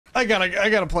I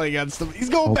gotta play against him. He's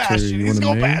going Bastion. He's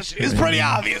going Bastion. It's pretty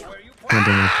obvious.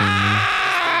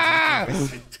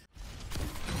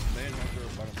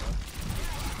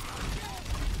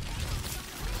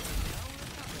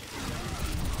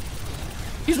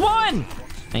 He's won.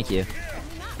 Thank you.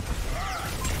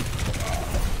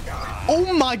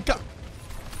 Oh my god.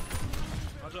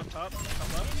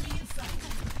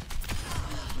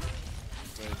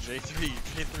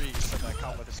 Jay3 said that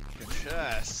comment with his fucking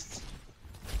chest.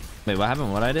 Wait, what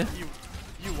happened? What I did?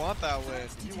 You want that win.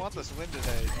 You want this win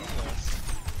today.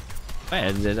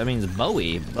 Wait, that means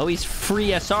Bowie. Bowie's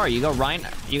free SR. You go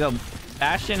Reinhardt, you go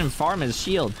Bastion and farm his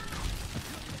shield.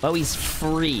 Bowie's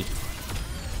free.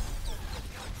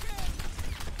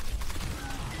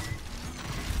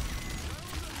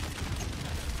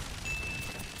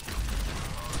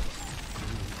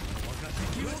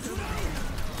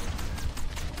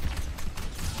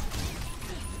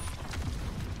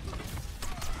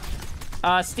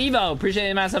 Steve-O, appreciate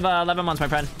the massive 11 months, my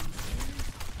friend.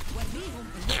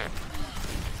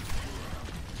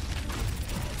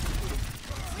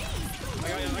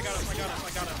 I got us.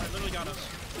 I literally got us.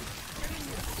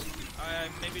 I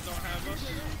maybe don't have us.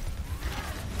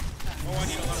 Oh, I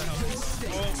need a lot of help.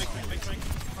 Oh, big swing.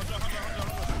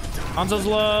 Hanzo's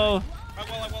low. I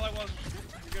will.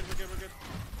 We're good.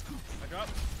 I drop.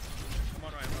 Come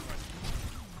on, Ryan.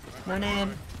 No name.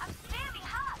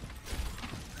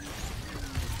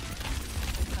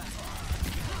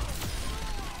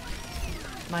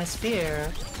 My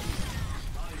spear.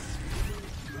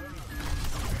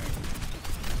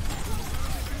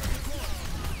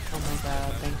 Oh my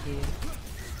god, thank you.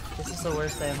 This is the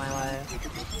worst day of my life.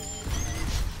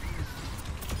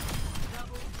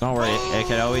 Don't worry, it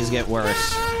could always get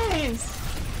worse. Nice.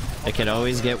 It could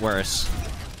always get worse.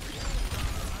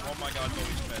 Oh my god,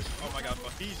 Bowie's pissed. Oh my god,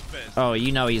 he's pissed. Oh,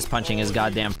 you know he's punching his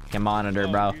goddamn fucking monitor,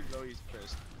 bro. You know he's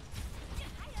pissed.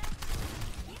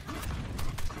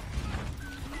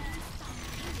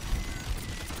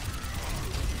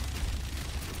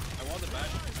 I want the back.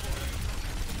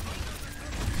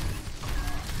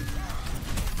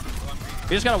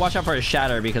 We just gotta watch out for his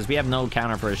shatter because we have no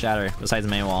counter for his shatter besides the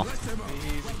main wall.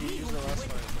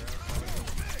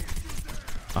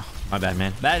 Oh, my bad,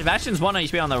 man. Bastion's 1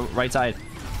 HP on the right side.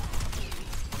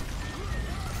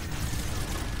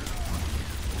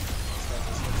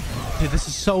 Dude, this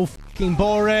is so fucking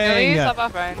boring. Can we stop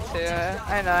off Ryan too?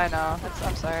 I know.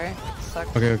 I'm sorry. It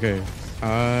sucks. Okay.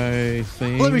 I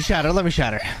think. Let me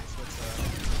shatter.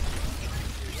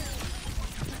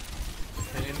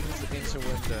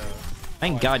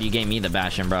 Thank God you gave me the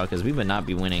Bastion, bro, because we would not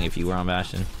be winning if you were on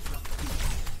Bastion.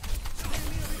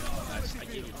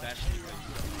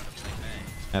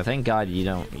 No, thank God you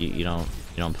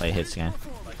don't play hit scan.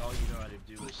 Like all you know how to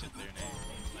do is sit there and aim.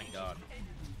 Thank God.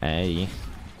 Hey.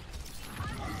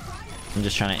 I'm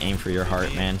just trying to aim for your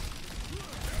heart, man.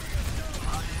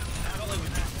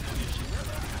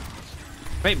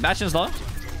 Wait, Bastion's low?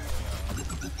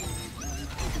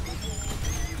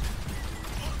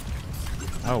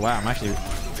 Oh wow, I'm actually...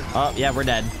 Oh yeah, we're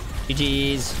dead.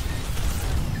 GG's.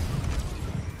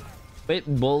 Quit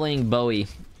bullying Bowie.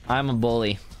 I'm a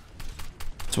bully.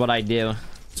 It's what I do.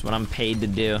 It's what I'm paid to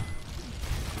do.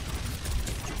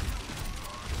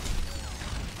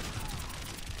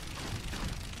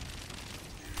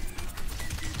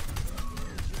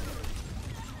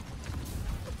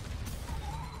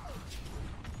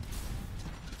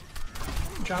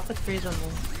 Drop a freeze on me.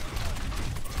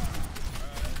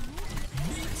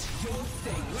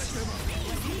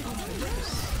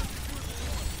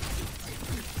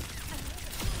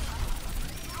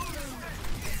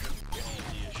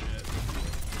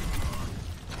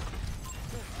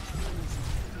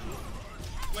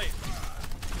 Wait.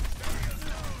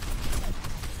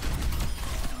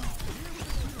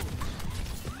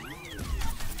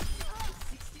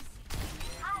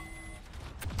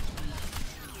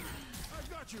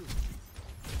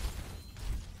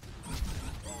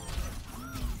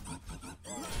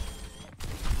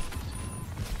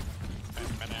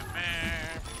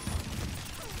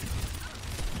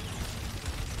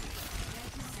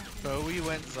 Bowie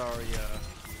went Zarya.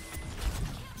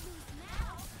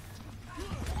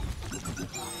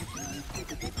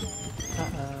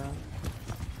 Uh-oh.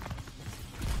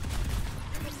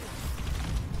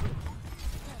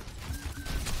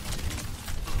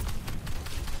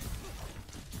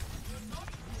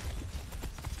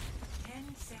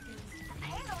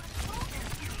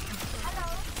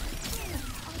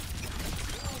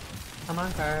 I'm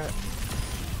on cart.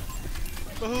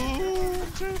 Oh,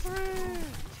 Jay3!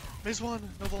 Maze 1,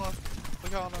 Noble off.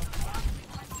 Look out, no.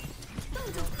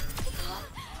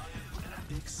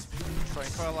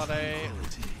 Coil on A.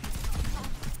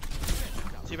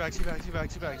 Teabag, teabag, teabag,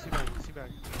 teabag, teabag, teabag.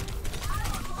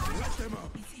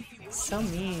 So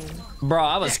mean. Bro,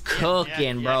 I was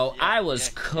cooking, bro. I was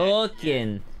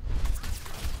cooking.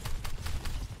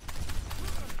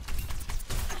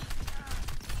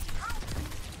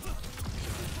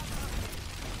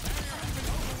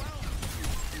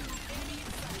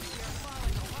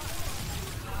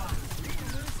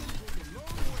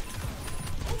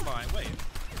 Fine, wait.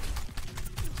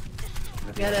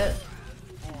 Get it.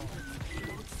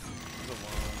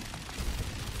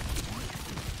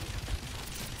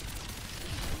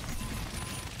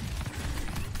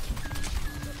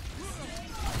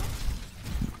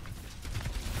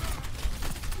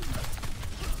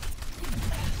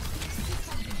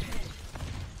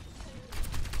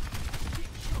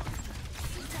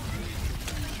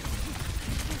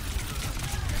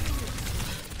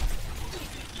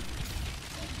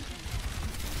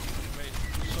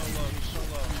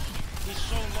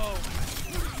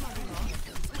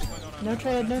 No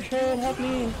trade, help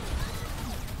me.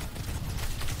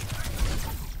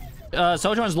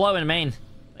 Sojourn's low in main.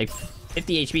 Like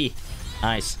 50 HP.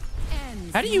 Nice.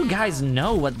 How do you guys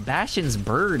know what Bastion's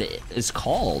bird is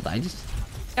called? You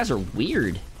guys are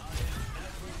weird.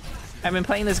 I've been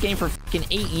playing this game for fucking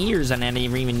 8 years and I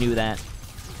never even knew that.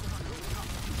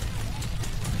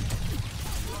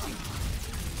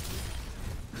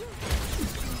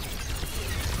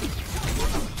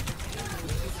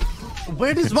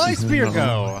 Where does my spear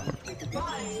go?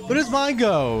 Where does mine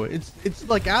go? It's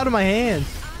like out of my hands.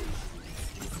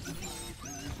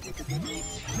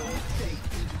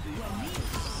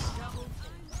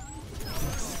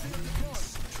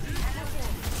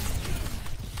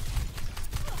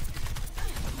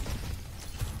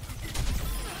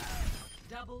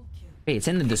 Wait, it's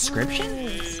in the description?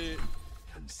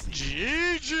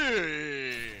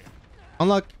 GG.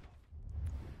 Unlock.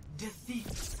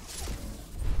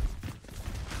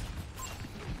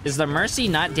 Is the Mercy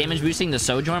not damage boosting the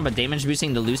Sojourn, but damage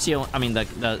boosting the Lucio? I mean,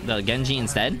 the Genji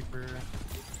instead?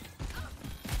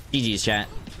 GG's, chat.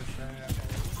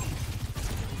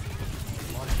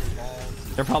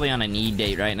 They're probably on a need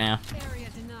date right now.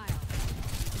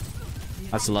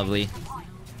 That's lovely.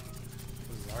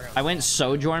 I went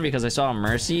Sojourn because I saw a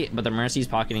Mercy, but the Mercy's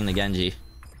pocketing the Genji.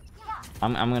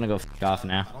 I'm gonna go f off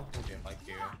now.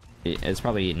 It's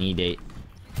probably a need date.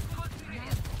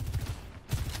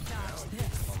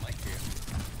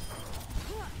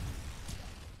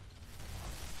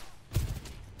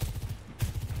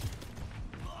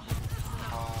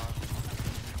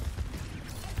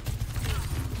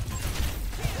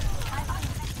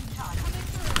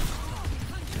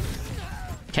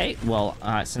 Okay, well,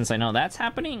 since I know that's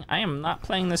happening, I am not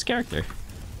playing this character.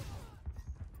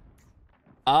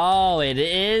 Oh, it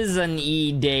is an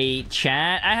E-date,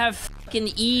 chat. I have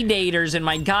fucking E-daters in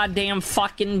my goddamn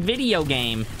fucking video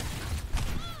game.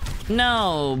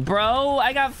 No, bro,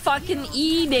 I got fucking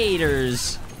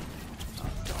E-daters.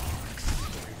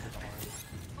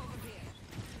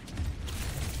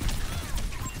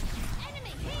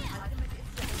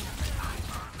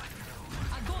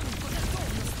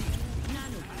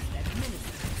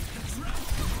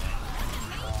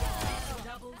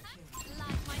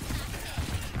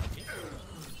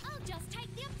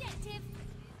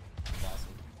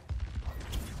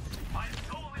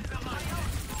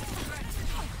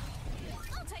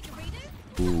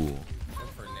 Ooh.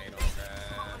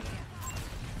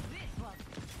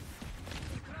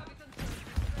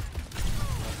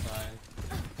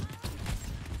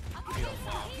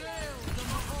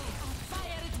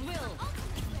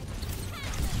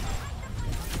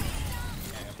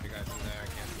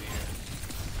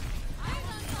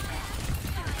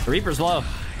 The Reaper's low.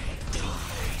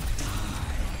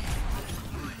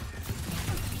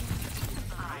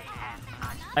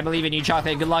 I believe in you,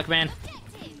 Chocolate. Good luck, man.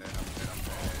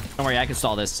 Don't worry, I can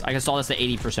stall this. I can stall this to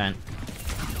 80%.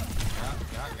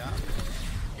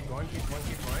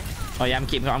 Oh yeah, I'm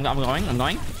going. I'm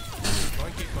going. You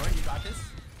got this.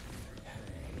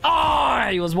 Oh,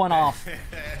 he was one off.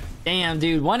 Damn,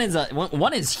 dude. One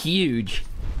is huge.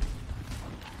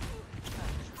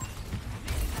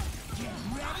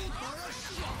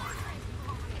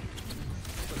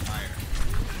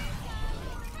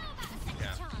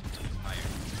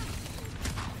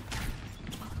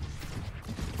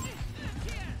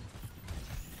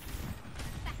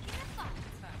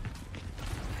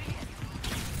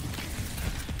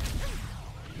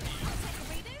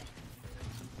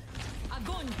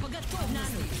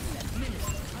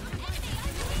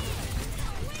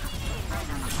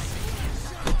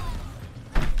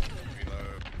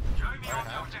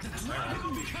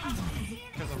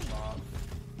 Because I'm soft.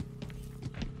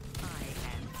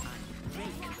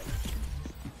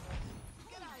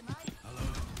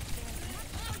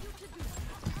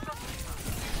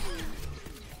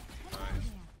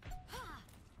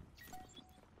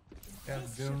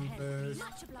 Doom first.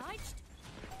 Much obliged.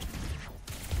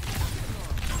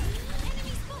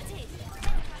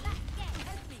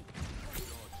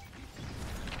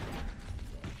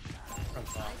 From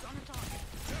top.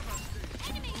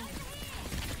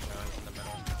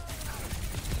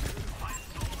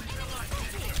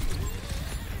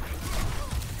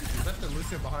 Is that the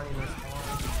Lucia behind you?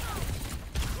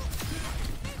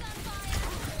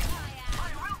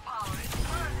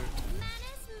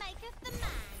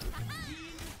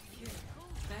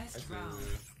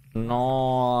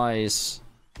 Nice.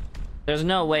 There's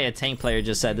no way a tank player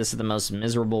just said this is the most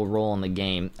miserable role in the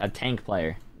game. A tank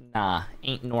player. Nah,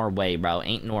 ain't Norway, bro.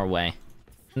 Ain't Norway.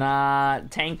 Nah,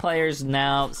 tank players,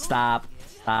 no. Stop.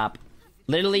 Stop.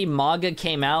 Literally, Maga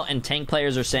came out and tank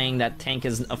players are saying that tank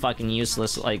is a fucking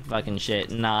useless, like, fucking shit.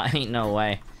 Nah, ain't no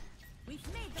way.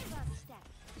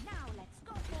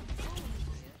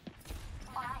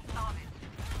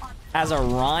 As a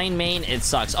Rein main, it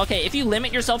sucks. Okay, if you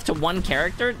limit yourself to one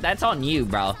character, that's on you,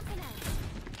 bro.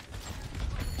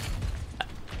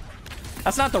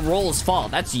 That's not the role's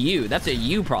fault. That's you. That's a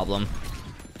you problem.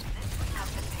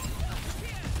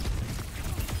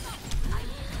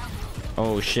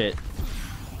 Oh, shit.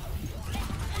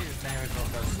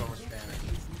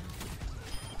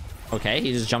 Okay,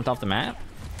 he just jumped off the map.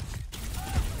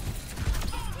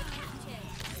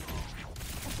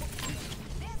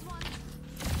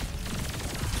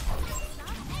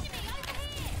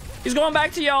 He's going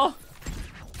back to y'all.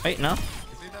 Wait, no.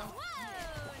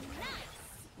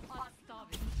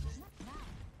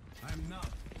 I'm not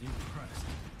impressed.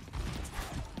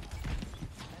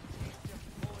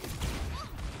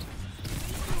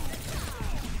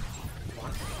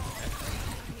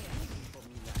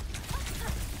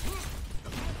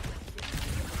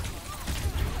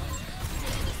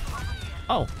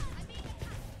 Oh.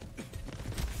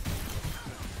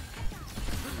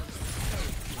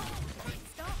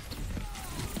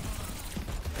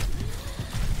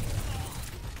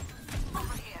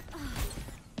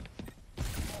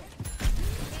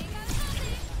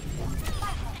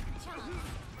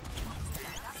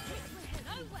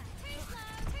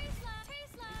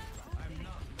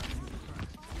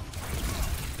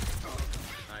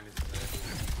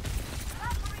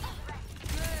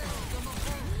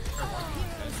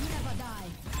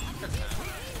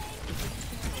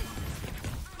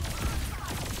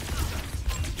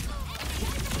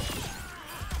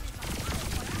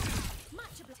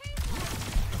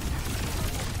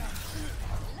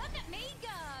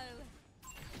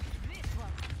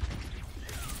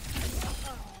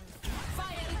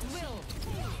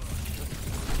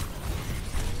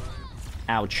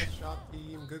 Ouch.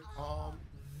 Good calm.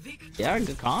 Yeah,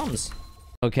 good comms.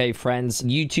 Okay, friends,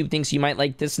 YouTube thinks you might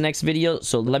like this next video,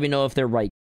 so let me know if they're right.